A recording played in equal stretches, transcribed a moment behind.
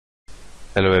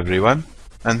Hello everyone,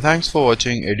 and thanks for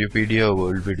watching Edupedia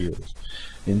World videos.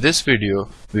 In this video,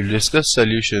 we'll discuss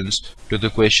solutions to the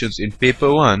questions in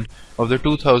Paper 1 of the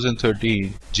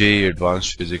 2013 JEE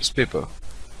Advanced Physics paper.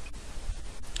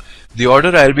 The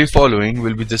order I'll be following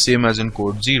will be the same as in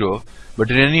Code 0, but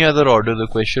in any other order the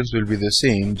questions will be the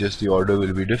same, just the order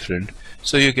will be different,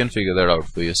 so you can figure that out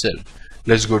for yourself.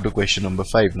 Let's go to question number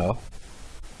 5 now.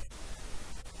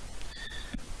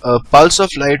 A pulse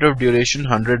of light of duration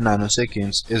 100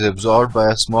 nanoseconds is absorbed by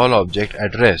a small object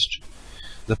at rest.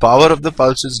 The power of the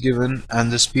pulse is given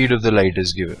and the speed of the light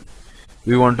is given.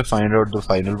 We want to find out the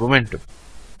final momentum.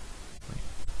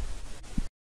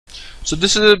 So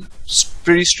this is a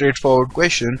pretty straightforward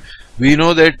question. We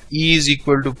know that E is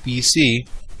equal to PC,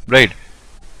 right?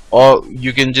 Or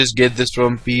you can just get this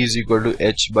from P is equal to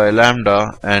H by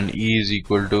lambda and E is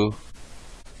equal to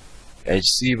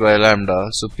Hc by lambda.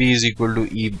 So P is equal to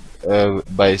E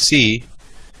by C.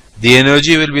 The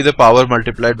energy will be the power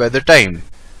multiplied by the time.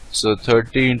 So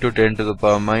 30 into 10 to the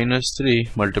power minus 3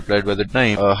 multiplied by the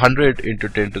time, 100 into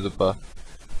 10 to the power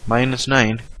minus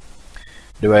 9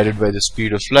 divided by the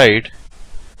speed of light,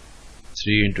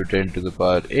 3 into 10 to the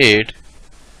power 8.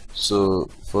 So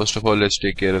first of all, let's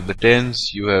take care of the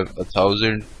tens. You have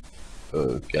 1000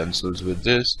 cancels with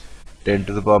this, 10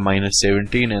 to the power minus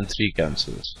 17 and 3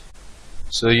 cancels.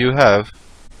 So you have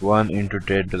 1 into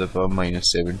 10 to the power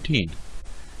minus 17,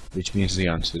 which means the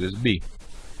answer is B.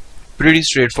 Pretty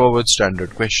straightforward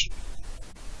standard question,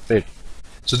 right?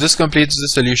 So this completes the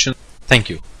solution. Thank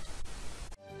you.